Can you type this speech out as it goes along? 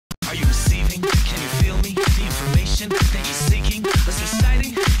Are you receiving? Can you feel me? The information that you're seeking is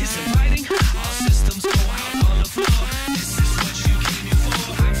reciting, is inviting. All systems go out on the floor. This is what you came here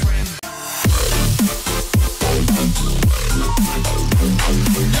for, my friend.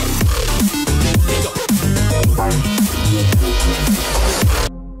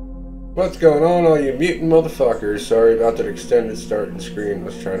 What's going on, all you mutant motherfuckers? Sorry about that extended starting screen. I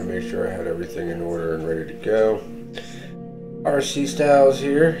was trying to make sure I had everything in order and ready to go. RC Stylez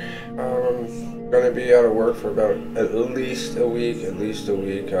here. Going to be out of work for about at least a week. It's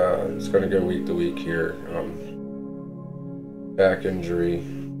going to go week to week here. Back injury.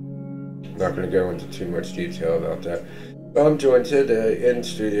 Not going to go into too much detail about that. But I'm joined today in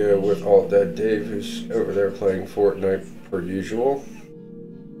studio with AllDeadDave, who's over there playing Fortnite per usual.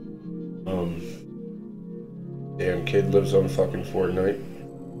 Damn kid lives on fucking Fortnite.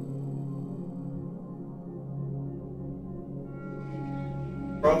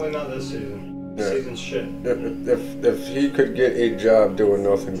 Probably not this season. This season's shit. If he could get a job doing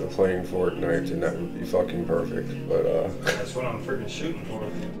nothing but playing Fortnite, then that would be fucking perfect. But that's what I'm freaking shooting for.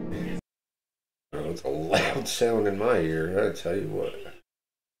 It's a loud sound in my ear, I tell you what.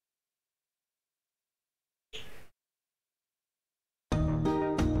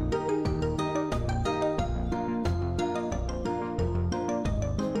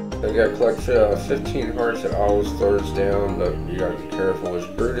 You gotta collect 15 hearts that always throws down, but you gotta be careful as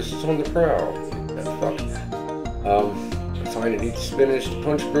Brutus is on the prowl. That fuck. Find an each spinach to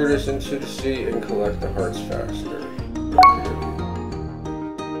punch Brutus into the sea and collect the hearts faster.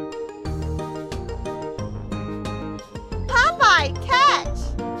 Popeye, catch!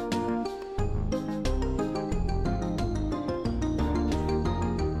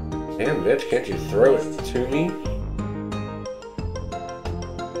 Damn bitch, can't you throw it to me?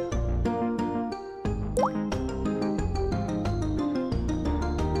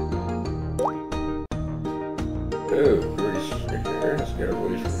 Ooh, pretty sick here. Let's get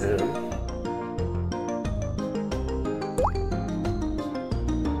away from him.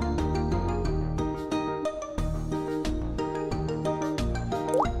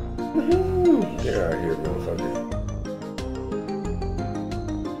 Woohoo! Get out of here, motherfucker.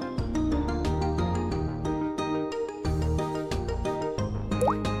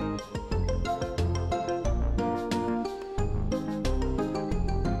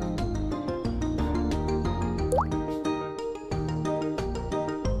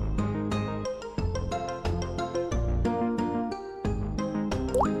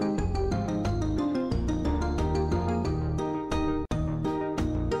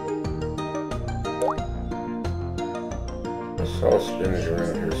 I saw spinach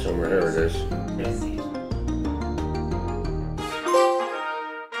around here somewhere. There it is.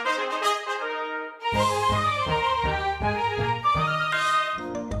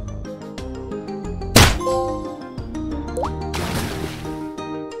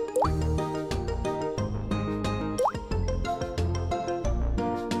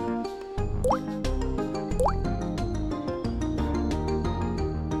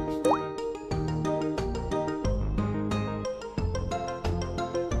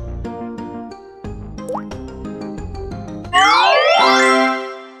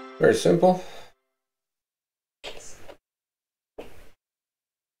 Very simple.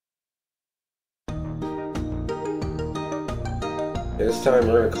 This time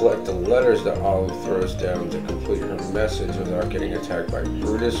we're going to collect the letters that Olive throws down to complete her message without getting attacked by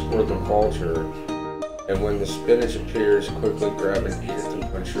Brutus or the Vulture. And when the spinach appears, quickly grab and eat it to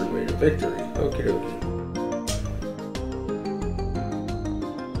punch your way to victory. Okie dokie.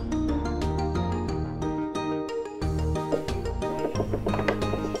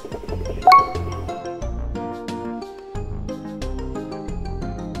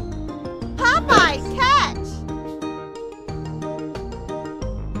 Popeye, catch!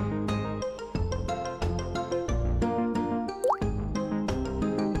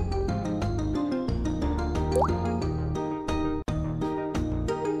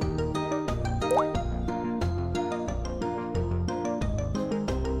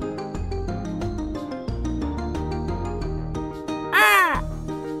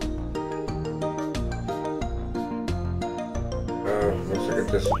 Looks like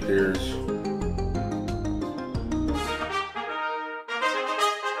it disappears.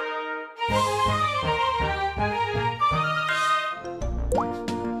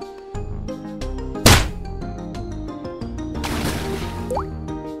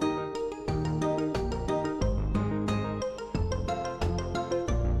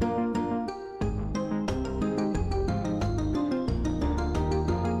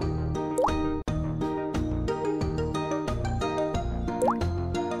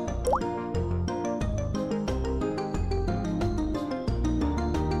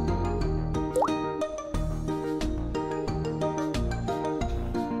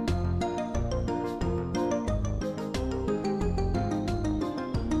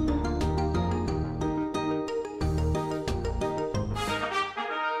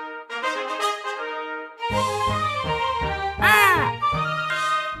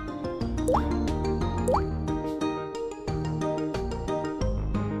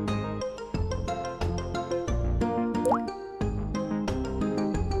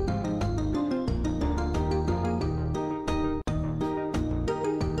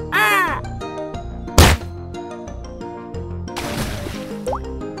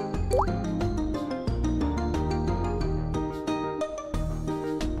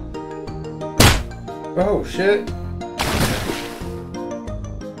 Oh shit!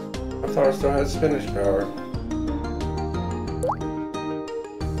 I thought I still had spinach power.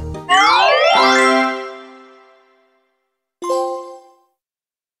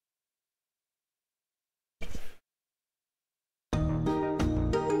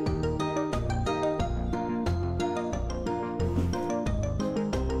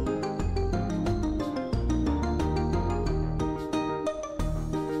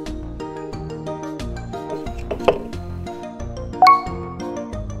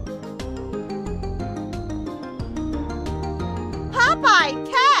 Popeye,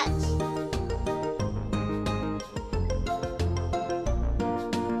 catch!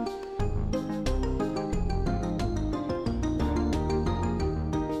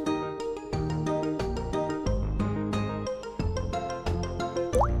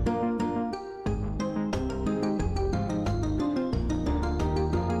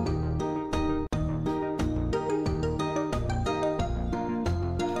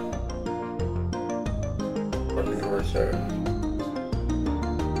 Fucking horse head.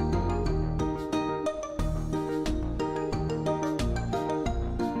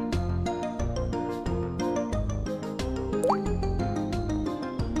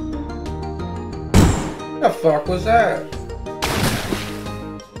 The fuck was that?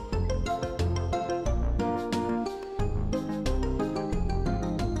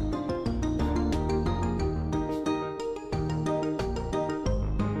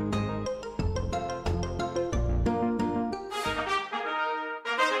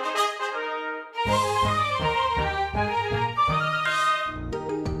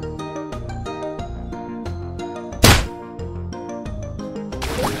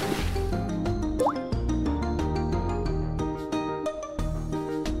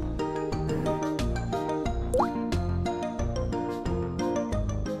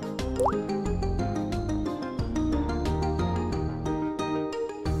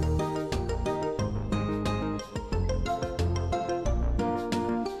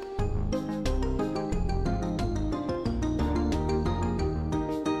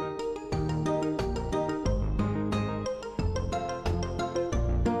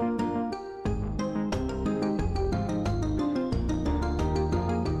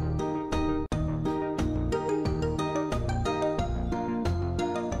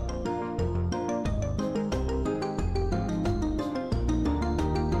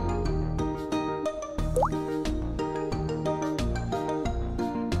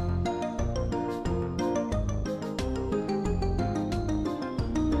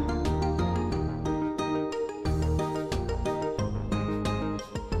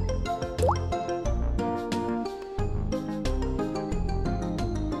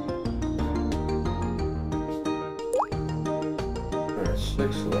 There's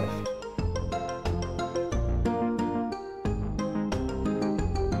 6 left.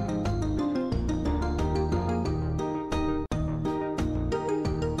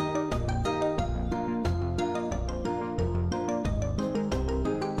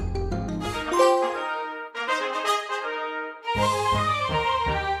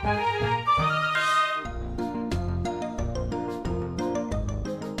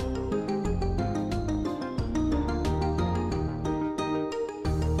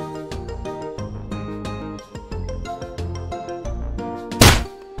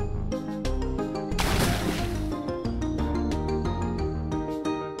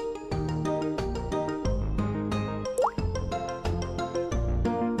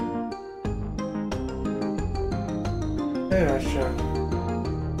 Yeah, sure.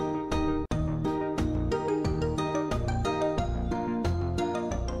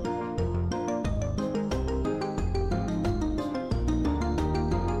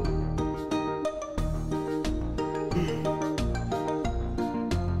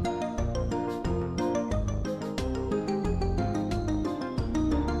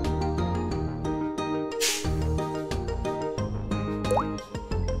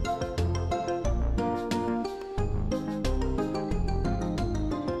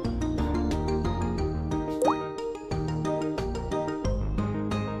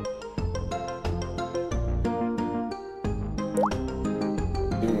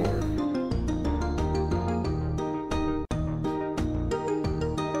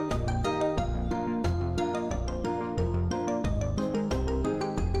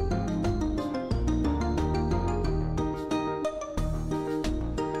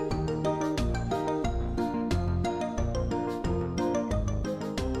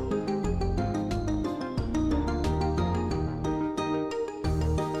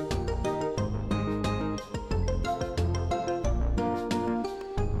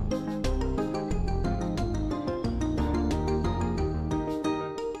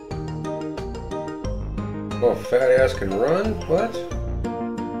 Oh, fat ass can run? What?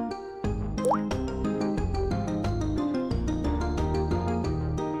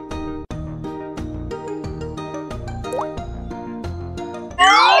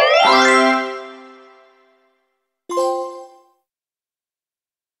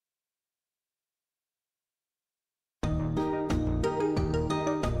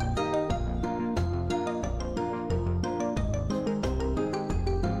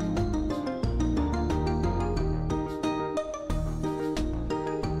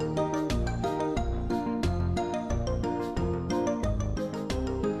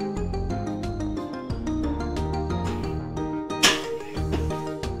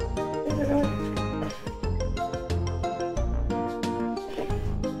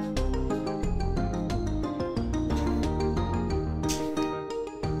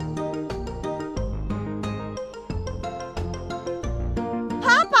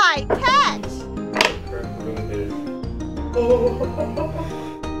 Popeye, catch!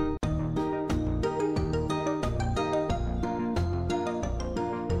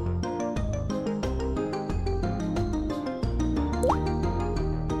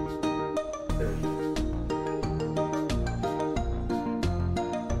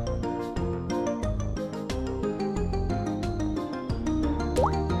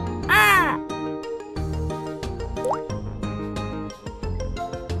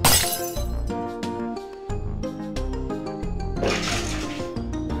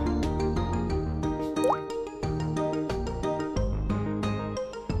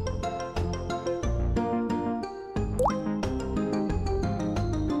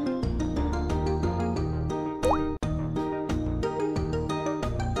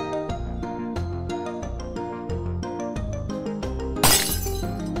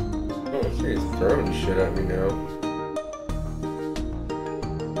 Oh, see, he's throwing shit at me now.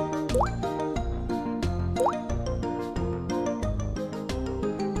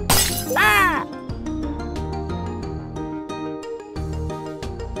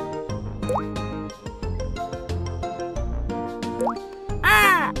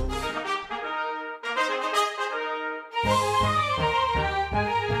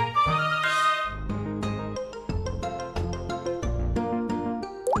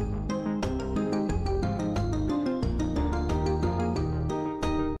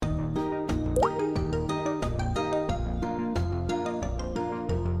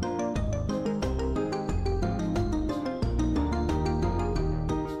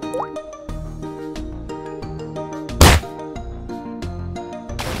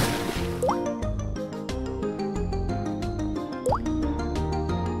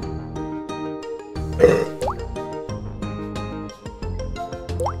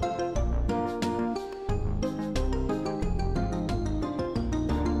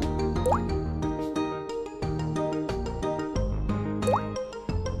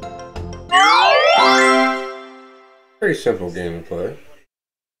 Pretty simple game to play.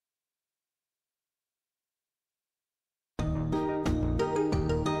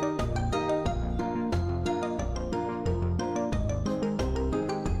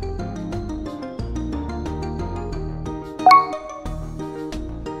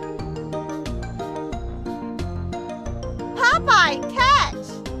 Popeye, catch!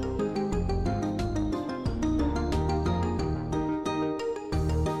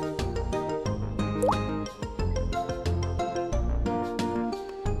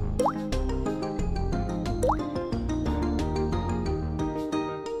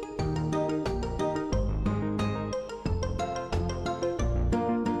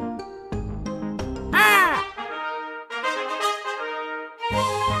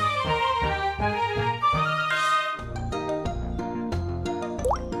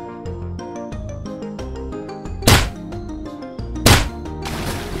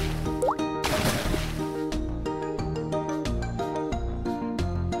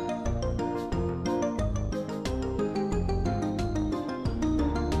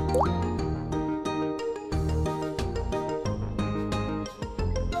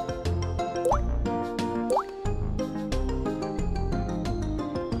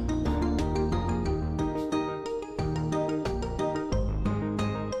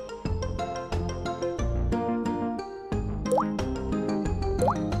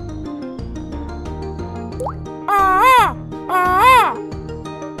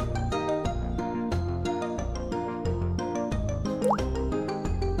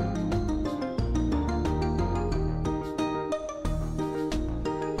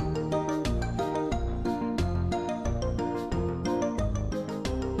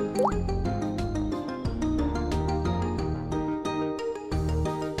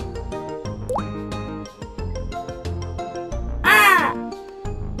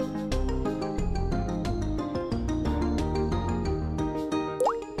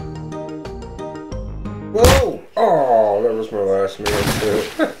 Glass Man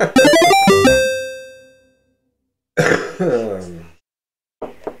too.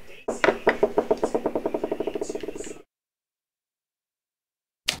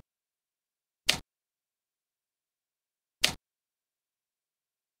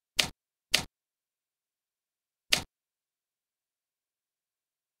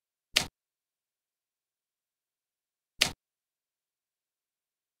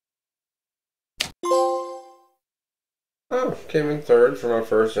 Oh, came in third for my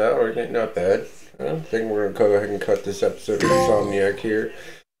first hour. Not bad. I think we're going to go ahead and cut this episode of Insomniac here.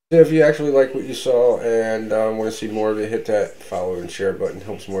 So if you actually like what you saw and want to see more of it, hit that follow and share button. It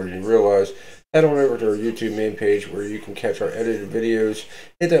helps more than you realize. Head on over to our YouTube main page where you can catch our edited videos.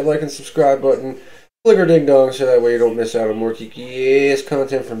 Hit that like and subscribe button. Click our ding dong so that way you don't miss out on more geeky-ass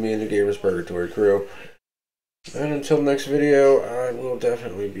content from me and the Gamers Purgatory crew. And until next video, I will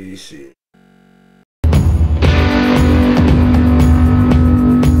definitely be seeing.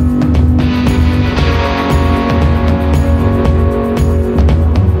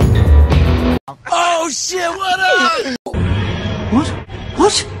 Oh shit, what up? What?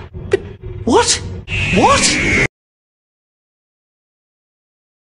 What? What? What?